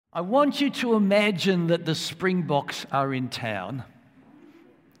I want you to imagine that the Springboks are in town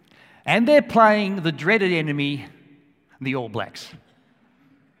and they're playing the dreaded enemy, the All Blacks.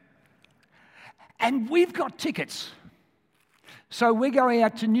 And we've got tickets. So we're going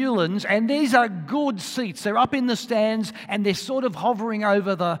out to Newlands, and these are good seats. They're up in the stands, and they're sort of hovering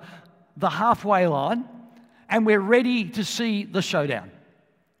over the halfway line, and we're ready to see the showdown.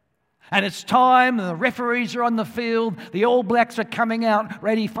 And it's time, and the referees are on the field, the All Blacks are coming out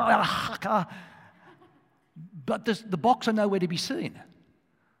ready for a haka, but the Boks are nowhere to be seen.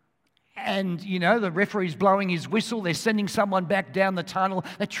 And, you know, the referee's blowing his whistle, they're sending someone back down the tunnel.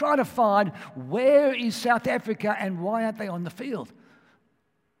 They're trying to find where is South Africa and why aren't they on the field?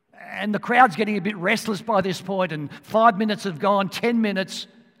 And the crowd's getting a bit restless by this point, and 5 minutes have gone, 10 minutes.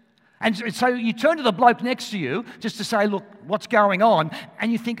 And so you turn to the bloke next to you just to say, look, what's going on?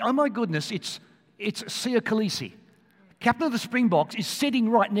 And you think, oh my goodness, it's Siya Kolisi. Captain of the Springboks is sitting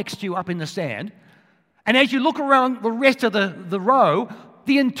right next to you up in the stand. And as you look around the rest of the row,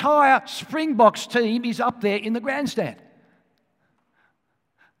 the entire Springboks team is up there in the grandstand.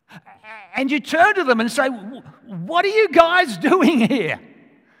 And you turn to them and say, what are you guys doing here?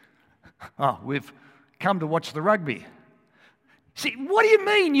 Oh, we've come to watch the rugby. See, what do you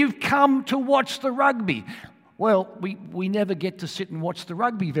mean you've come to watch the rugby? Well, we never get to sit and watch the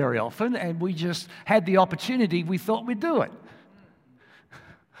rugby very often, and we just had the opportunity, we thought we'd do it.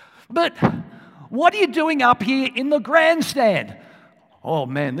 But what are you doing up here in the grandstand? Oh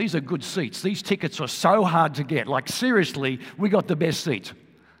man, these are good seats. These tickets are so hard to get. Like seriously, we got the best seats.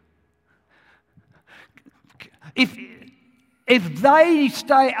 If they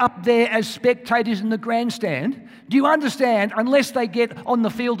stay up there as spectators in the grandstand, do you understand, unless they get on the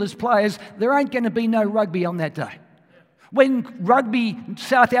field as players, there ain't going to be no rugby on that day. When Rugby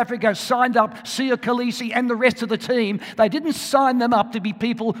South Africa signed up Siya Kolisi and the rest of the team, they didn't sign them up to be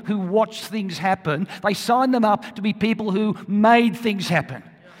people who watched things happen. They signed them up to be people who made things happen.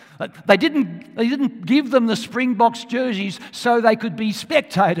 They didn't give them the Springboks jerseys so they could be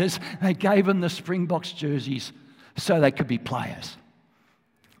spectators. They gave them the Springboks jerseys so they could be players.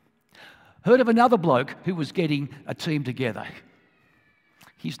 Heard of another bloke who was getting a team together.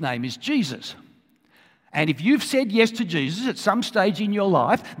 His name is Jesus. And if you've said yes to Jesus at some stage in your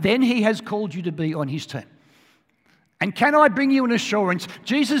life, then he has called you to be on his team. And can I bring you an assurance?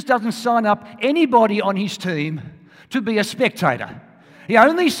 Jesus doesn't sign up anybody on his team to be a spectator. He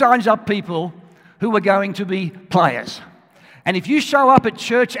only signs up people who are going to be players. And if you show up at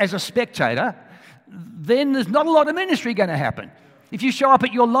church as a spectator, then there's not a lot of ministry going to happen. If you show up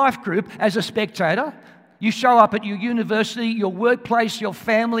at your life group as a spectator, you show up at your university, your workplace, your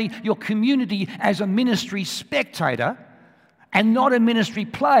family, your community as a ministry spectator and not a ministry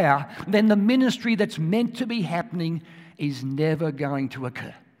player, then the ministry that's meant to be happening is never going to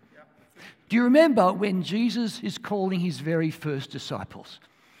occur. Do you remember when Jesus is calling his very first disciples?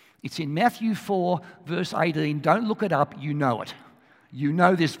 It's in Matthew 4, verse 18. Don't look it up, you know it. You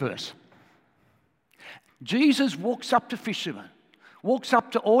know this verse. Jesus walks up to fishermen, walks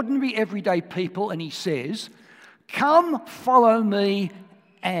up to ordinary, everyday people, and he says, come follow me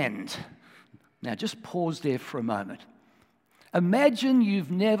and... Now just pause there for a moment. Imagine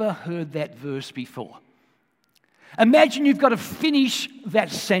you've never heard that verse before. Imagine you've got to finish that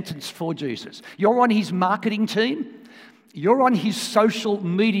sentence for Jesus. You're on his marketing team. You're on his social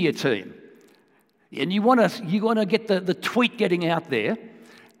media team. And you want to get the tweet getting out there.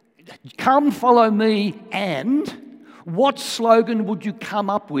 Come follow me and... What slogan would you come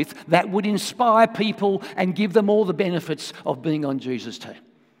up with that would inspire people and give them all the benefits of being on Jesus' team?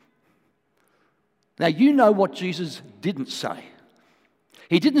 Now, you know what Jesus didn't say.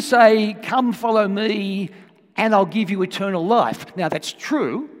 He didn't say, come follow me and I'll give you eternal life. Now, that's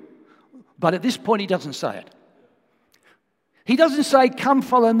true, but at this point he doesn't say it. He doesn't say, come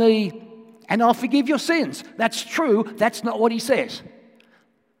follow me and I'll forgive your sins. That's true, that's not what he says.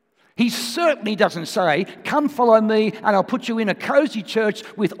 He certainly doesn't say, come follow me and I'll put you in a cozy church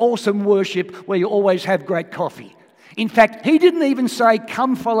with awesome worship where you always have great coffee. In fact, he didn't even say,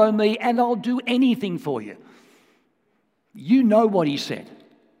 come follow me and I'll do anything for you. You know what he said.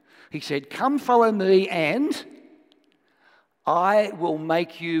 He said, come follow me and I will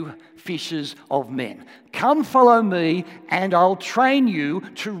make you fishers of men. Come follow me and I'll train you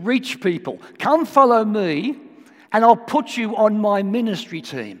to reach people. Come follow me and I'll put you on my ministry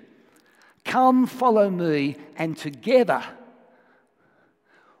team. Come follow me and together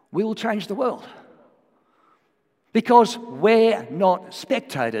we will change the world. Because we're not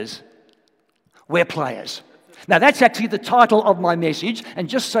spectators, we're players. Now, that's actually the title of my message, and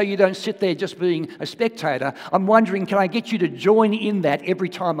just so you don't sit there just being a spectator, I'm wondering, can I get you to join in that every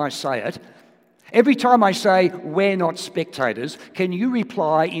time I say it? Every time I say, we're not spectators, can you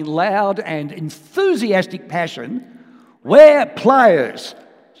reply in loud and enthusiastic passion, we're players?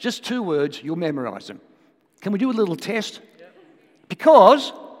 Just 2 words, you'll memorize them. Can we do a little test?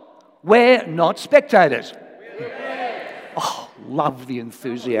 Because we're not spectators. Oh, love the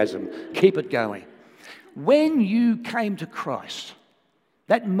enthusiasm. Keep it going. When you came to Christ,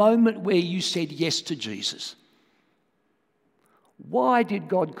 that moment where you said yes to Jesus, why did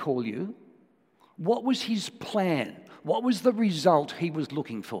God call you? What was his plan? What was the result he was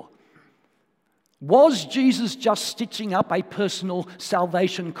looking for? Was Jesus just stitching up a personal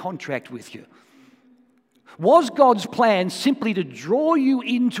salvation contract with you? Was God's plan simply to draw you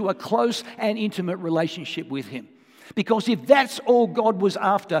into a close and intimate relationship with him? Because if that's all God was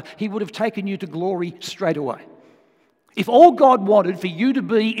after, he would have taken you to glory straight away. If all God wanted for you to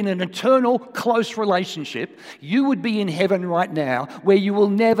be in an eternal, close relationship, you would be in heaven right now, where you will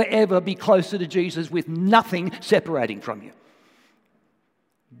never, ever be closer to Jesus with nothing separating from you.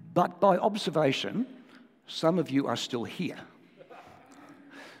 But by observation, some of you are still here.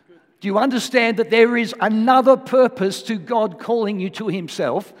 Do you understand that there is another purpose to God calling you to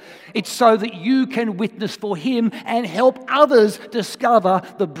himself? It's so that you can witness for him and help others discover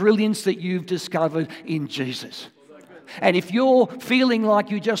the brilliance that you've discovered in Jesus. And if you're feeling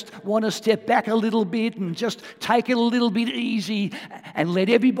like you just want to step back a little bit and just take it a little bit easy and let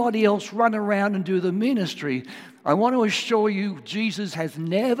everybody else run around and do the ministry, I want to assure you, Jesus has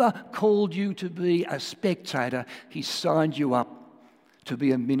never called you to be a spectator. He signed you up to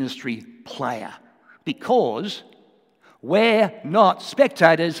be a ministry player, because we're not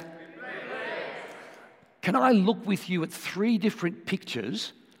spectators. Can I look with you at 3 different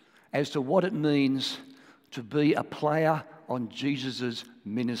pictures as to what it means to be a player on Jesus'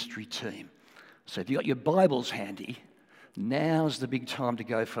 ministry team? So if you've got your Bibles handy, now's the big time to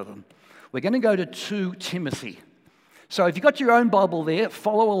go for them. We're going to go to 2 Timothy. So if you've got your own Bible there,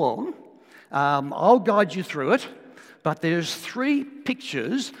 follow along. I'll guide you through it. But there's 3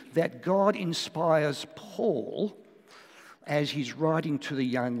 pictures that God inspires Paul as he's writing to the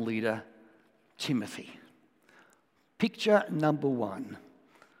young leader, Timothy. Picture number 1,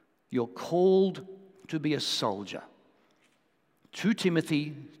 you're called to be a soldier. 2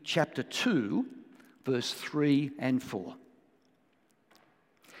 Timothy chapter 2, verse 3 and 4.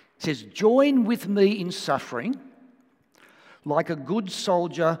 It says, "Join with me in suffering like a good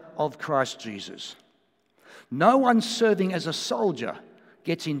soldier of Christ Jesus. No one serving as a soldier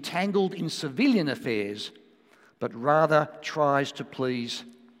gets entangled in civilian affairs, but rather tries to please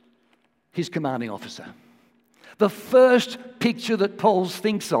his commanding officer." The first picture that Paul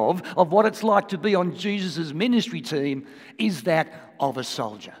thinks of what it's like to be on Jesus' ministry team is that of a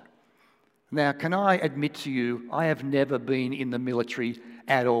soldier. Now, can I admit to you, I have never been in the military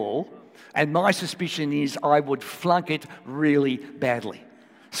at all, and my suspicion is I would flunk it really badly.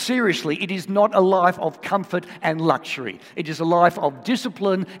 Seriously, it is not a life of comfort and luxury. It is a life of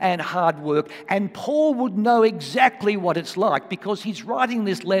discipline and hard work. And Paul would know exactly what it's like, because he's writing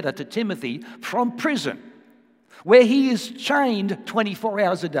this letter to Timothy from prison, where he is chained 24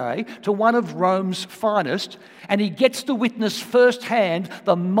 hours a day to one of Rome's finest, and he gets to witness firsthand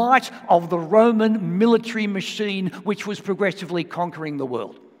the might of the Roman military machine, which was progressively conquering the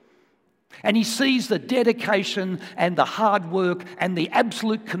world. And he sees the dedication and the hard work and the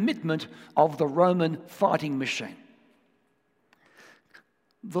absolute commitment of the Roman fighting machine.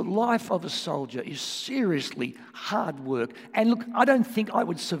 The life of a soldier is seriously hard work. And look, I don't think I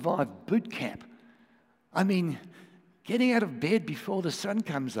would survive boot camp. I mean, getting out of bed before the sun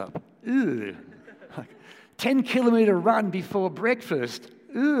comes up. Ugh. 10-kilometre run before breakfast.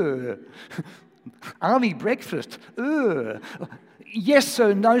 Ugh. Army breakfast. Ugh. Yes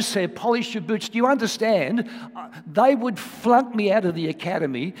sir, no sir, polish your boots. Do you understand? They would flunk me out of the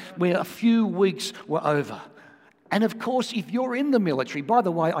academy when a few weeks were over. And of course, if you're in the military, by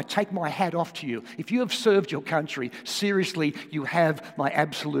the way, I take my hat off to you. If you have served your country, seriously, you have my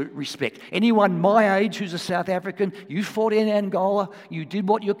absolute respect. Anyone my age who's a South African, you fought in Angola, you did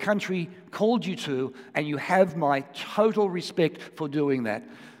what your country called you to, and you have my total respect for doing that.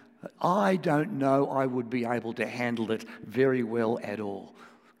 I don't know I would be able to handle it very well at all.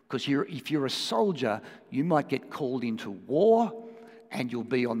 Because if you're a soldier, you might get called into war, and you'll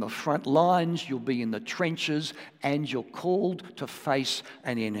be on the front lines, you'll be in the trenches, and you're called to face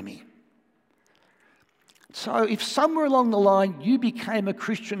an enemy. So if somewhere along the line you became a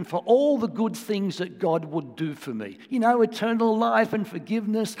Christian for all the good things that God would do for me, eternal life and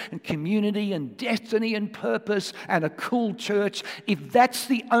forgiveness and community and destiny and purpose and a cool church, if that's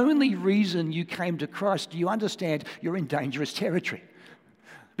the only reason you came to Christ, do you understand you're in dangerous territory?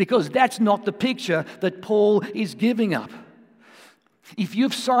 Because that's not the picture that Paul is giving up. If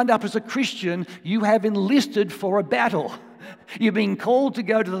you've signed up as a Christian, you have enlisted for a battle. You're being called to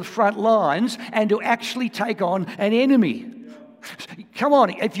go to the front lines and to actually take on an enemy. Come on,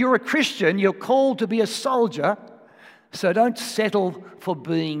 if you're a Christian, you're called to be a soldier, so don't settle for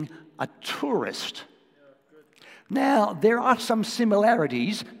being a tourist. Now, there are some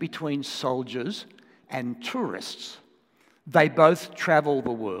similarities between soldiers and tourists. They both travel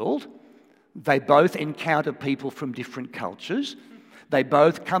the world. They both encounter people from different cultures. They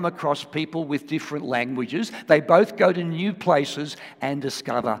both come across people with different languages. They both go to new places and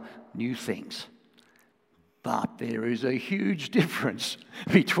discover new things. But there is a huge difference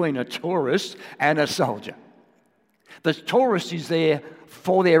between a tourist and a soldier. The tourist is there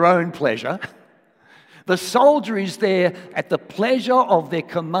for their own pleasure. The soldier is there at the pleasure of their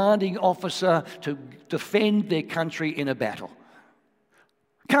commanding officer to defend their country in a battle.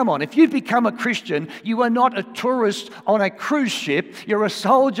 Come on, if you've become a Christian, you are not a tourist on a cruise ship, you're a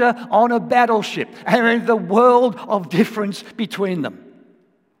soldier on a battleship. And there's the world of difference between them.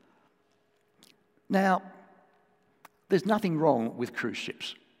 Now, there's nothing wrong with cruise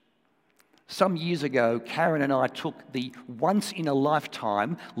ships. Some years ago, Karen and I took the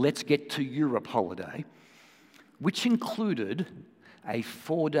once-in-a-lifetime Let's Get to Europe holiday, which included a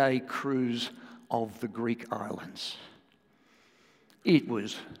 4-day cruise of the Greek islands. It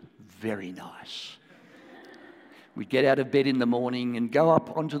was very nice. We'd get out of bed in the morning and go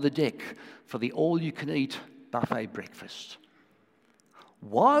up onto the deck for the all-you-can-eat buffet breakfast.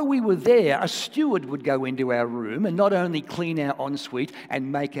 While we were there, a steward would go into our room and not only clean our ensuite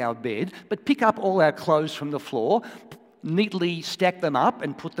and make our bed, but pick up all our clothes from the floor, neatly stack them up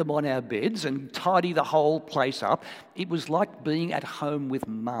and put them on our beds and tidy the whole place up. It was like being at home with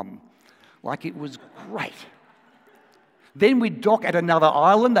Mum. Like, it was great. Then we'd dock at another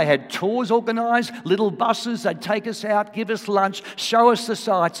island. They had tours organised, little buses. They'd take us out, give us lunch, show us the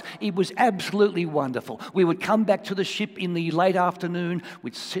sights. It was absolutely wonderful. We would come back to the ship in the late afternoon.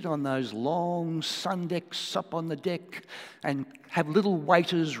 We'd sit on those long sun decks up on the deck and have little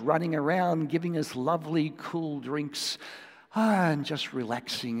waiters running around giving us lovely, cool drinks and just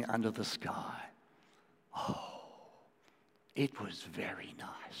relaxing under the sky. Oh, it was very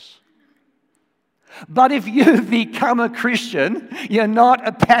nice. But if you've become a Christian, you're not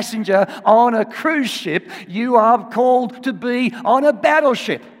a passenger on a cruise ship. You are called to be on a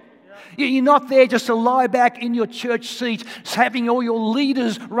battleship. You're not there just to lie back in your church seat, having all your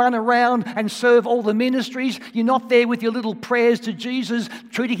leaders run around and serve all the ministries. You're not there with your little prayers to Jesus,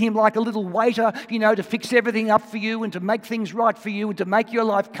 treating him like a little waiter, to fix everything up for you and to make things right for you and to make your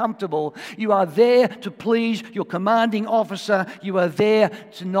life comfortable. You are there to please your commanding officer. You are there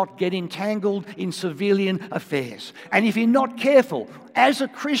to not get entangled in civilian affairs. And if you're not careful, as a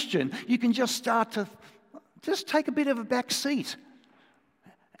Christian, you can just start to just take a bit of a back seat.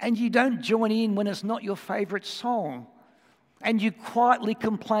 And you don't join in when it's not your favourite song. And you quietly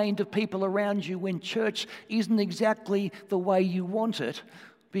complain to people around you when church isn't exactly the way you want it,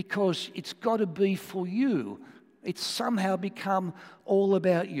 because it's got to be for you. It's somehow become all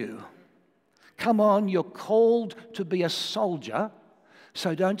about you. Come on, you're called to be a soldier,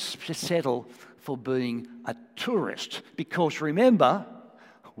 so don't settle for being a tourist. Because remember,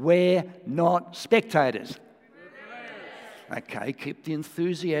 we're not spectators. Okay, keep the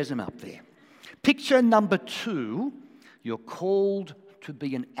enthusiasm up there. Picture number 2, you're called to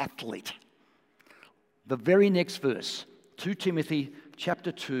be an athlete. The very next verse, 2 Timothy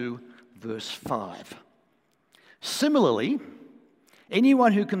chapter 2, verse 5. Similarly,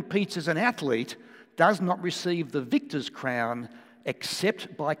 anyone who competes as an athlete does not receive the victor's crown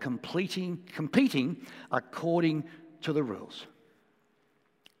except by competing according to the rules.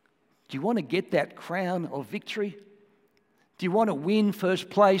 Do you want to get that crown of victory? Do you want to win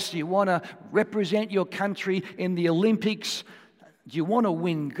first place? Do you want to represent your country in the Olympics? Do you want to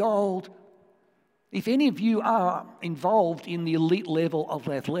win gold? If any of you are involved in the elite level of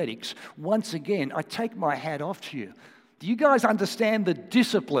athletics, once again, I take my hat off to you. Do you guys understand the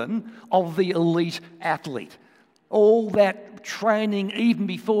discipline of the elite athlete? All that training even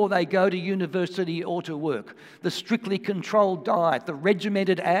before they go to university or to work. The strictly controlled diet, the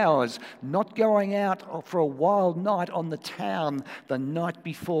regimented hours, not going out for a wild night on the town the night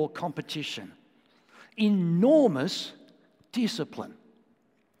before competition. Enormous discipline.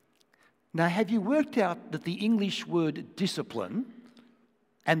 Now, have you worked out that the English word discipline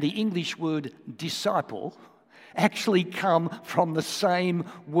and the English word disciple actually come from the same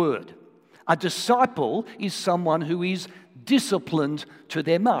word? A disciple is someone who is disciplined to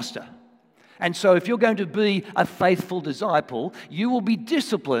their master. And so if you're going to be a faithful disciple, you will be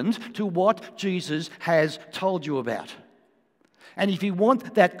disciplined to what Jesus has told you about. And if you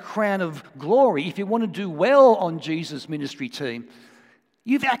want that crown of glory, if you want to do well on Jesus' ministry team,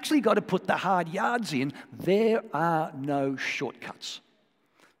 you've actually got to put the hard yards in. There are no shortcuts.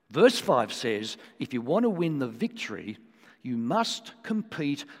 Verse 5 says, if you want to win the victory, you must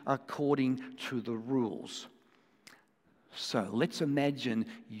compete according to the rules. So let's imagine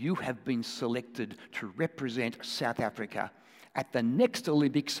you have been selected to represent South Africa at the next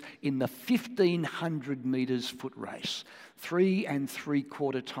Olympics in the 1,500 metres foot race, 3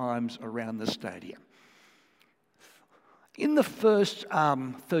 3/4 times around the stadium. In the first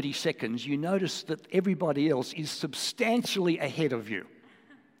 30 seconds, you notice that everybody else is substantially ahead of you,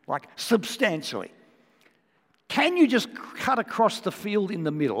 like substantially. Can you just cut across the field in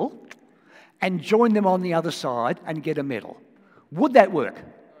the middle and join them on the other side and get a medal? Would that work?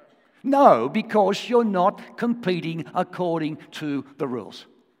 No, because you're not competing according to the rules.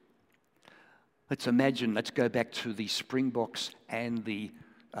 Let's go back to the Springboks and the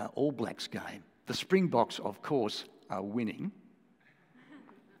All Blacks game. The Springboks, of course, are winning.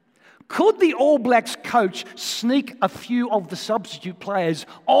 Could the All Blacks coach sneak a few of the substitute players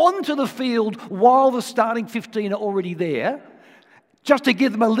onto the field while the starting 15 are already there, just to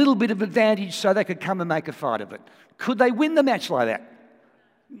give them a little bit of advantage so they could come and make a fight of it? Could they win the match like that?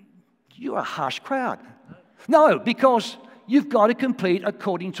 You're a harsh crowd. No, because you've got to compete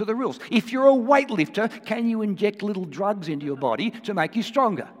according to the rules. If you're a weightlifter, can you inject little drugs into your body to make you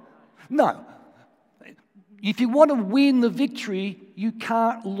stronger? No. If you want to win the victory, you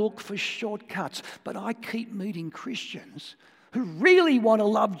can't look for shortcuts. But I keep meeting Christians who really want to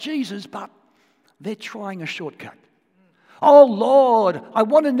love Jesus, but they're trying a shortcut. Oh, Lord, I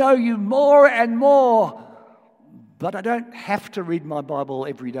want to know you more and more, but I don't have to read my Bible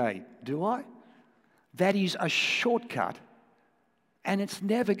every day, do I? That is a shortcut, and it's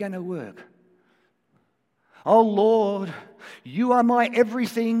never going to work. Oh, Lord, you are my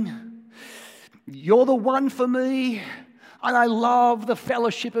everything. You're the one for me, and I love the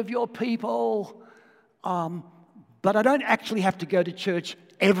fellowship of your people. But I don't actually have to go to church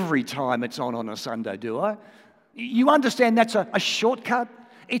every time it's on a Sunday, do I? You understand that's a shortcut?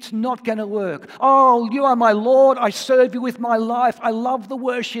 It's not going to work. Oh, you are my Lord. I serve you with my life. I love the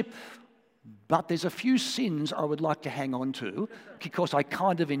worship. But there's a few sins I would like to hang on to because I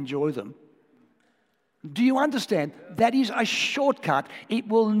kind of enjoy them. Do you understand? That is a shortcut. It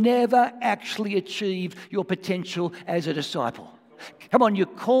will never actually achieve your potential as a disciple. Come on, you're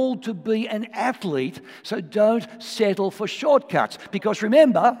called to be an athlete, so don't settle for shortcuts. Because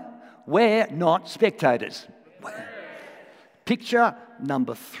remember, we're not spectators. Picture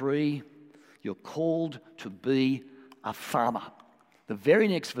number 3, you're called to be a farmer. The very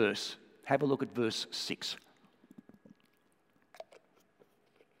next verse, have a look at verse 6.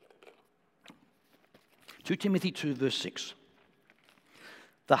 2 Timothy 2 verse 6.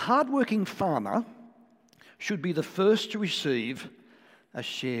 The hardworking farmer should be the first to receive a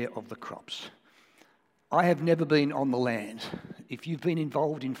share of the crops. I have never been on the land. If you've been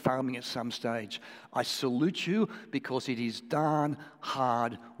involved in farming at some stage, I salute you because it is darn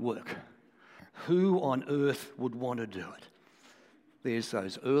hard work. Who on earth would want to do it? There's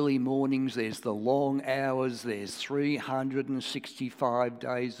those early mornings, there's the long hours, there's 365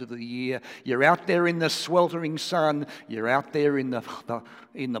 days of the year. You're out there in the sweltering sun, you're out there in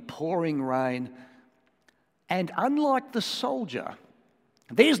the pouring rain. And unlike the soldier,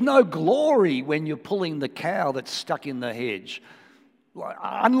 there's no glory when you're pulling the cow that's stuck in the hedge.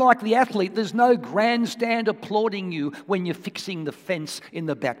 Unlike the athlete, there's no grandstand applauding you when you're fixing the fence in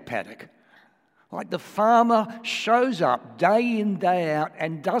the back paddock. Like the farmer shows up day in, day out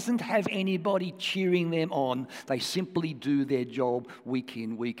and doesn't have anybody cheering them on. They simply do their job week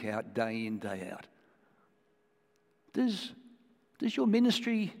in, week out, day in, day out. Does your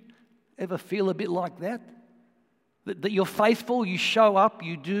ministry ever feel a bit like that? That you're faithful, you show up,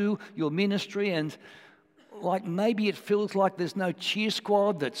 you do your ministry, and like maybe it feels like there's no cheer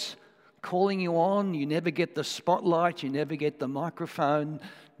squad that's calling you on. You never get the spotlight, you never get the microphone.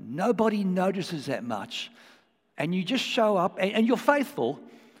 Nobody notices that much. And you just show up and you're faithful,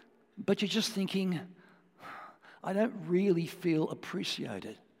 but you're just thinking, I don't really feel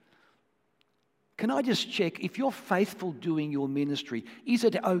appreciated. Can I just check, if you're faithful doing your ministry, is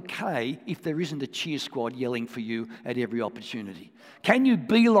it okay if there isn't a cheer squad yelling for you at every opportunity? Can you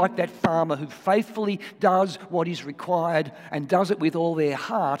be like that farmer who faithfully does what is required and does it with all their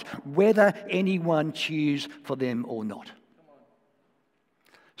heart, whether anyone cheers for them or not?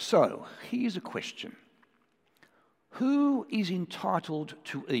 So, here's a question. Who is entitled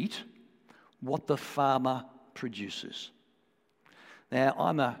to eat what the farmer produces? Now,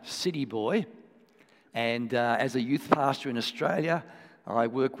 I'm a city boy, and as a youth pastor in Australia, I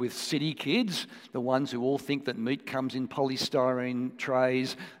work with city kids, the ones who all think that meat comes in polystyrene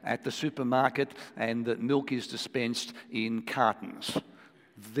trays at the supermarket and that milk is dispensed in cartons.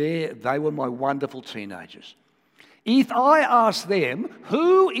 They were my wonderful teenagers. If I ask them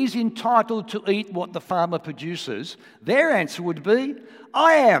who is entitled to eat what the farmer produces, their answer would be,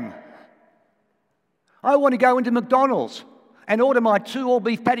 I am. I want to go into McDonald's and order my 2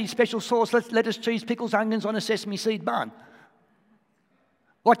 all-beef patties, special sauce, lettuce, cheese, pickles, onions on a sesame seed bun.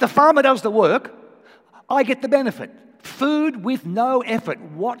 Like the farmer does the work, I get the benefit. Food with no effort.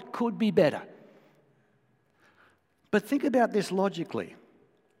 What could be better? But think about this logically.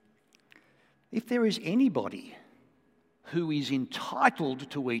 If there is anybody who is entitled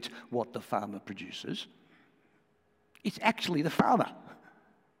to eat what the farmer produces, it's actually the farmer,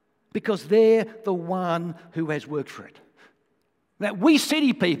 because they're the one who has worked for it. Now, we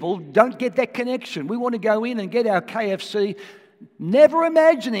city people don't get that connection. We want to go in and get our KFC, never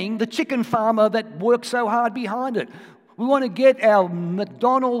imagining the chicken farmer that works so hard behind it. We want to get our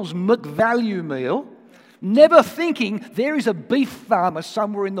McDonald's McValue meal, never thinking there is a beef farmer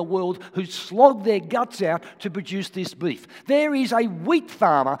somewhere in the world who slogged their guts out to produce this beef. There is a wheat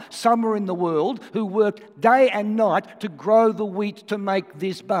farmer somewhere in the world who worked day and night to grow the wheat to make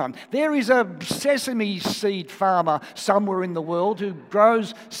this bun. There is a sesame seed farmer somewhere in the world who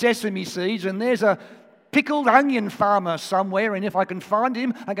grows sesame seeds, and there's a pickled onion farmer somewhere, and if I can find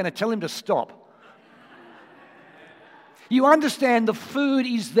him, I'm going to tell him to stop. You understand, the food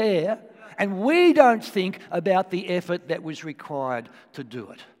is there, and we don't think about the effort that was required to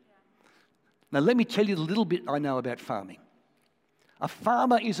do it. Now, let me tell you a little bit I know about farming. A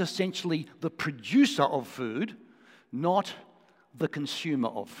farmer is essentially the producer of food, not the consumer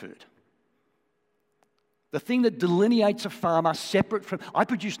of food. The thing that delineates a farmer separate from... I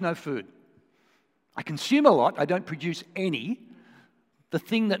produce no food. I consume a lot, I don't produce any. The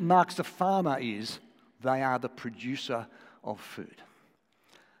thing that marks a farmer is they are the producer of food.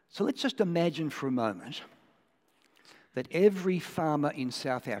 So let's just imagine for a moment that every farmer in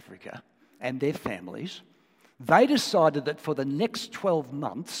South Africa and their families, they decided that for the next 12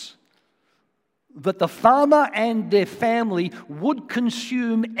 months, that the farmer and their family would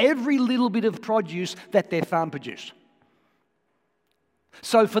consume every little bit of produce that their farm produced.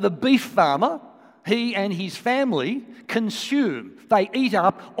 So for the beef farmer, he and his family consume, they eat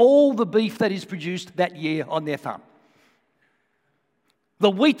up all the beef that is produced that year on their farm. The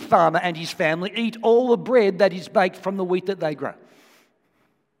wheat farmer and his family eat all the bread that is baked from the wheat that they grow.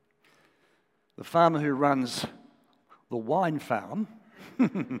 The farmer who runs the wine farm,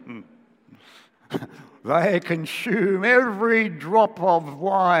 they consume every drop of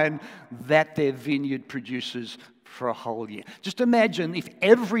wine that their vineyard produces for a whole year. Just imagine if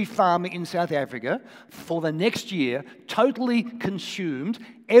every farmer in South Africa for the next year totally consumed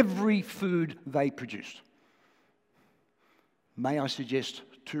every food they produced. May I suggest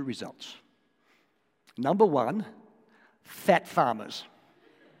 2 results? Number 1, fat farmers.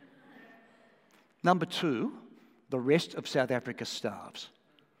 Number 2, the rest of South Africa starves.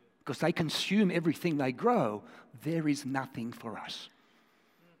 Because they consume everything they grow, there is nothing for us.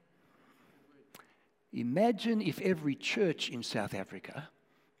 Imagine if every church in South Africa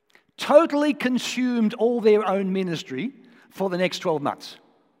totally consumed all their own ministry for the next 12 months.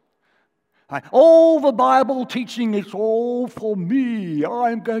 All the Bible teaching is all for me.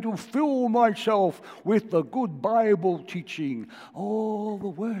 I'm going to fill myself with the good Bible teaching. All the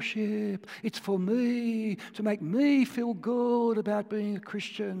worship, it's for me, to make me feel good about being a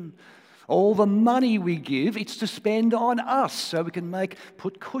Christian. All the money we give, it's to spend on us so we can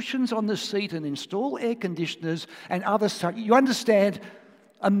put cushions on the seat and install air conditioners and other stuff. You understand?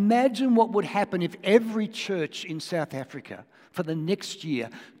 Imagine what would happen if every church in South Africa for the next year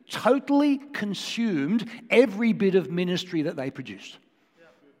totally consumed every bit of ministry that they produced.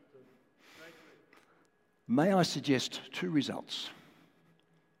 May I suggest 2 results?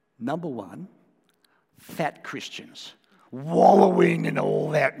 Number 1, fat Christians wallowing in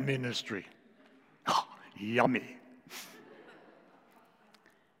all that ministry. Oh, yummy.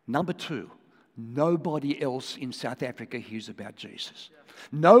 Number 2, nobody else in South Africa hears about Jesus.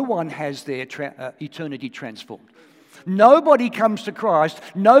 No one has their eternity transformed. Nobody comes to Christ.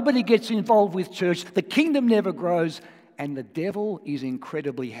 Nobody gets involved with church. The kingdom never grows, and the devil is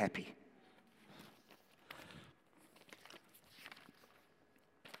incredibly happy.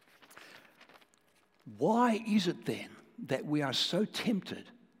 Why is it then that we are so tempted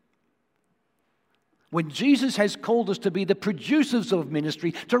when Jesus has called us to be the producers of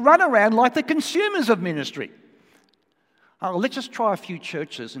ministry, to run around like the consumers of ministry? Oh, let's just try a few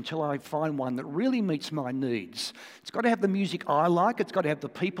churches until I find one that really meets my needs. It's got to have the music I like. It's got to have the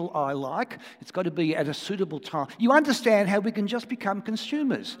people I like. It's got to be at a suitable time. You understand how we can just become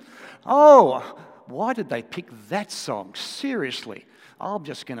consumers. Oh, why did they pick that song? Seriously. I'm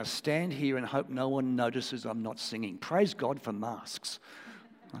just going to stand here and hope no one notices I'm not singing. Praise God for masks.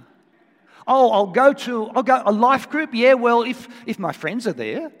 Oh, I'll go a life group. Yeah, well, if my friends are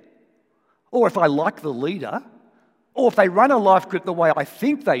there, or if I like the leader, or if they run a life group the way I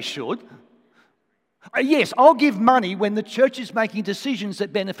think they should. Yes, I'll give money when the church is making decisions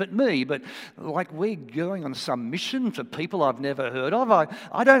that benefit me, but like we're going on some mission to people I've never heard of,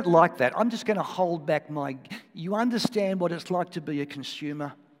 I don't like that. I'm just going to hold back my... You understand what it's like to be a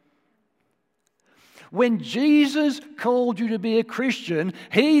consumer? When Jesus called you to be a Christian,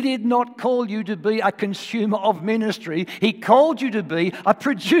 He did not call you to be a consumer of ministry. He called you to be a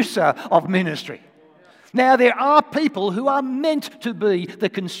producer of ministry. Now, there are people who are meant to be the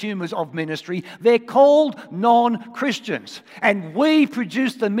consumers of ministry. They're called non-Christians. And we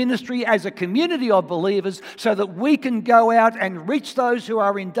produce the ministry as a community of believers so that we can go out and reach those who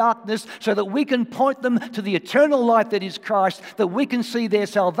are in darkness, so that we can point them to the eternal light that is Christ, that we can see their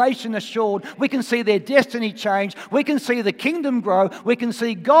salvation assured, we can see their destiny changed, we can see the kingdom grow, we can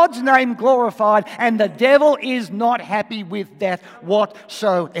see God's name glorified, and the devil is not happy with that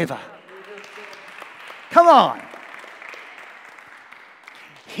whatsoever. Come on.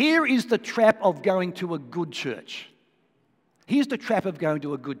 Here is the trap of going to a good church. Here's the trap of going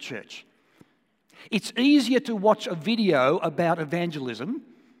to a good church. It's easier to watch a video about evangelism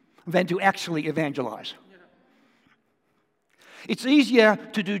than to actually evangelize. It's easier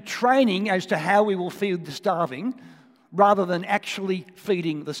to do training as to how we will feed the starving rather than actually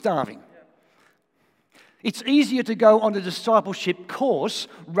feeding the starving. It's easier to go on a discipleship course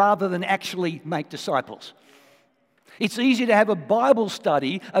rather than actually make disciples. It's easier to have a Bible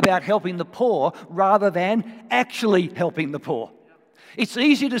study about helping the poor rather than actually helping the poor. It's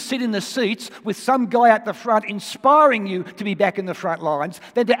easier to sit in the seats with some guy at the front inspiring you to be back in the front lines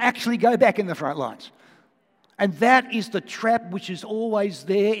than to actually go back in the front lines. And that is the trap which is always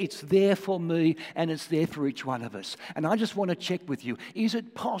there. It's there for me and it's there for each one of us. And I just want to check with you, is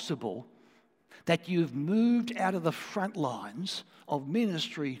it possible that you've moved out of the front lines of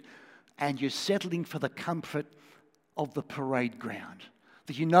ministry and you're settling for the comfort of the parade ground?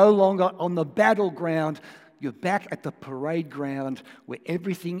 That you're no longer on the battleground, you're back at the parade ground where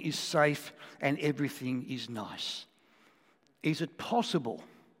everything is safe and everything is nice. Is it possible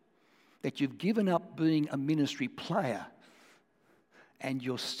that you've given up being a ministry player and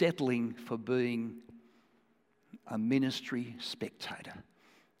you're settling for being a ministry spectator?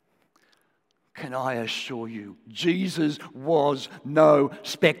 Can I assure you, Jesus was no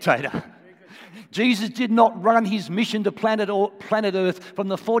spectator. Jesus did not run his mission to planet Earth from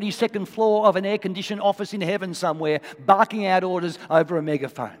the 42nd floor of an air-conditioned office in heaven somewhere, barking out orders over a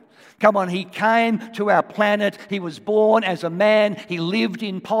megaphone. Come on, he came to our planet. He was born as a man. He lived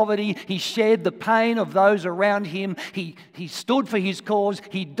in poverty. He shared the pain of those around him. He stood for his cause.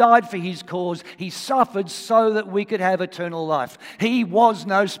 He died for his cause. He suffered so that we could have eternal life. He was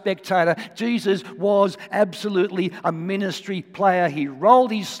no spectator. Jesus was absolutely a ministry player. He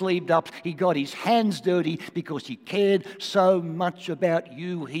rolled his sleeves up. He got his hands dirty because he cared so much about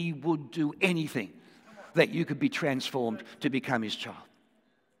you. He would do anything that you could be transformed to become his child.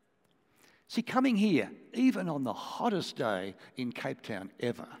 See, coming here, even on the hottest day in Cape Town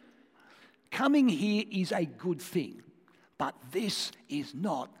ever, coming here is a good thing, but this is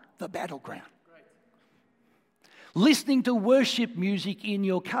not the battleground. Listening to worship music in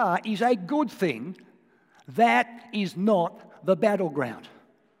your car is a good thing. That is not the battleground.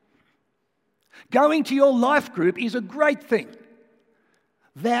 Going to your life group is a great thing.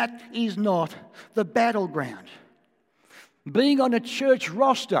 That is not the battleground. Being on a church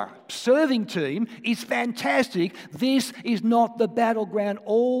roster, serving team is fantastic. This is not the battleground.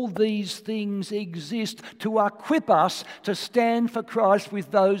 All these things exist to equip us to stand for Christ with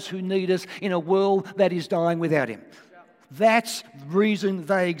those who need us in a world that is dying without him. That's the reason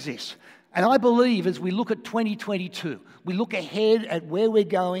they exist. And I believe as we look at 2022, we look ahead at where we're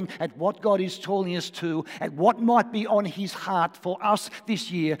going, at what God is calling us to, at what might be on His heart for us this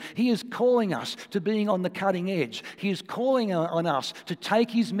year. He is calling us to being on the cutting edge. He is calling on us to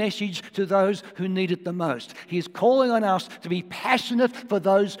take His message to those who need it the most. He is calling on us to be passionate for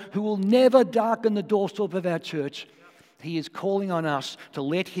those who will never darken the doorstep of our church. He is calling on us to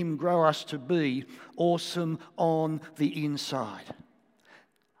let Him grow us to be awesome on the inside.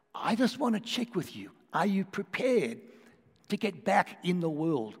 I just want to check with you. Are you prepared to get back in the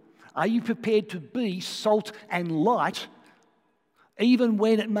world? Are you prepared to be salt and light even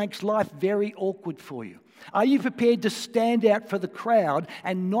when it makes life very awkward for you? Are you prepared to stand out for the crowd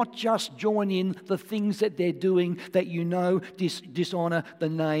and not just join in the things that they're doing that you know dishonor the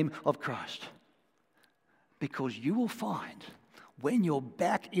name of Christ? Because you will find when you're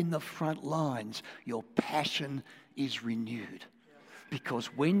back in the front lines, your passion is renewed. Because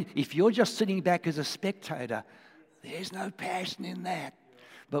if you're just sitting back as a spectator, there's no passion in that.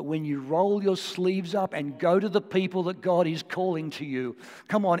 But when you roll your sleeves up and go to the people that God is calling to you,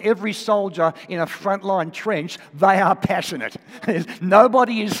 come on, every soldier in a frontline trench, they are passionate.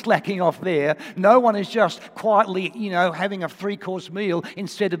 Nobody is slacking off there. No one is just quietly, having a 3-course meal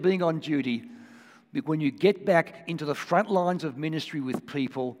instead of being on duty. But when you get back into the front lines of ministry with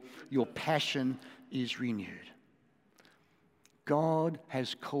people, your passion is renewed. God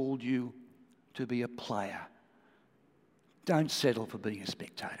has called you to be a player. Don't settle for being a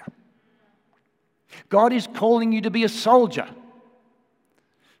spectator. God is calling you to be a soldier.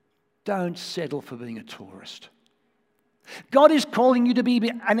 Don't settle for being a tourist. God is calling you to be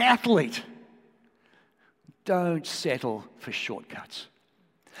an athlete. Don't settle for shortcuts.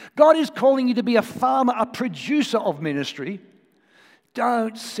 God is calling you to be a farmer, a producer of ministry.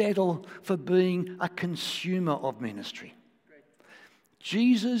 Don't settle for being a consumer of ministry.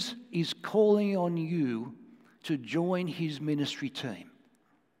 Jesus is calling on you to join His ministry team.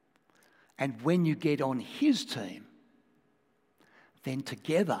 And when you get on His team, then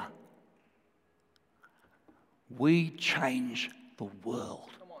together we change the world.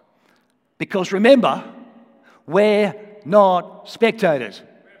 Because remember, we're not spectators.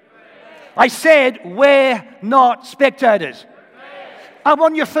 I said we're not spectators. Up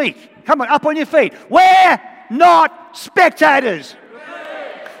on your feet. Come on, up on your feet. We're not spectators.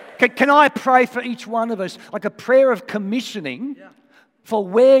 Can I pray for each one of us, like a prayer of commissioning for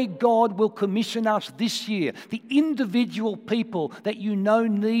where God will commission us this year? The individual people that you know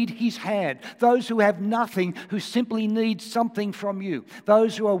need His hand. Those who have nothing, who simply need something from you.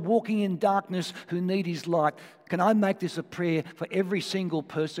 Those who are walking in darkness, who need His light. Can I make this a prayer for every single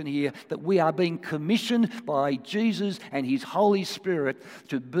person here that we are being commissioned by Jesus and His Holy Spirit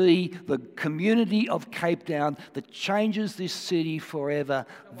to be the community of Cape Town that changes this city forever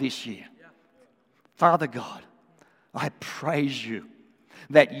this year? Father God, I praise You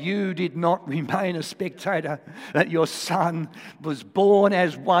that You did not remain a spectator, that Your Son was born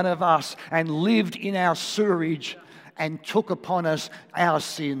as one of us and lived in our sewerage and took upon us our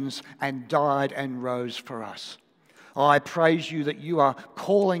sins and died and rose for us. I praise You that You are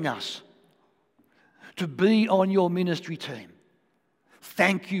calling us to be on Your ministry team.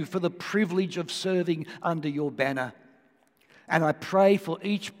 Thank You for the privilege of serving under Your banner. And I pray for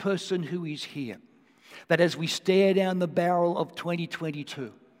each person who is here, that as we stare down the barrel of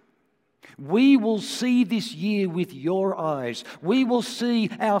 2022, we will see this year with Your eyes. We will see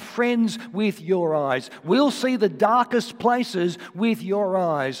our friends with Your eyes. We'll see the darkest places with Your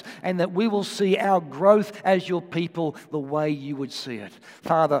eyes, and that we will see our growth as Your people the way You would see it.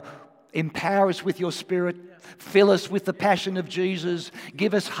 Father, empower us with Your Spirit. Fill us with the passion of Jesus.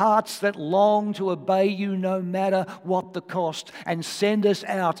 Give us hearts that long to obey You no matter what the cost, and send us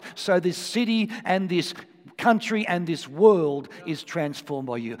out so this city and this country and this world is transformed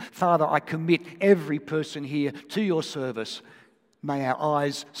by You. Father, I commit every person here to Your service. May our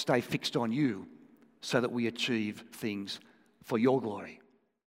eyes stay fixed on You so that we achieve things for Your glory.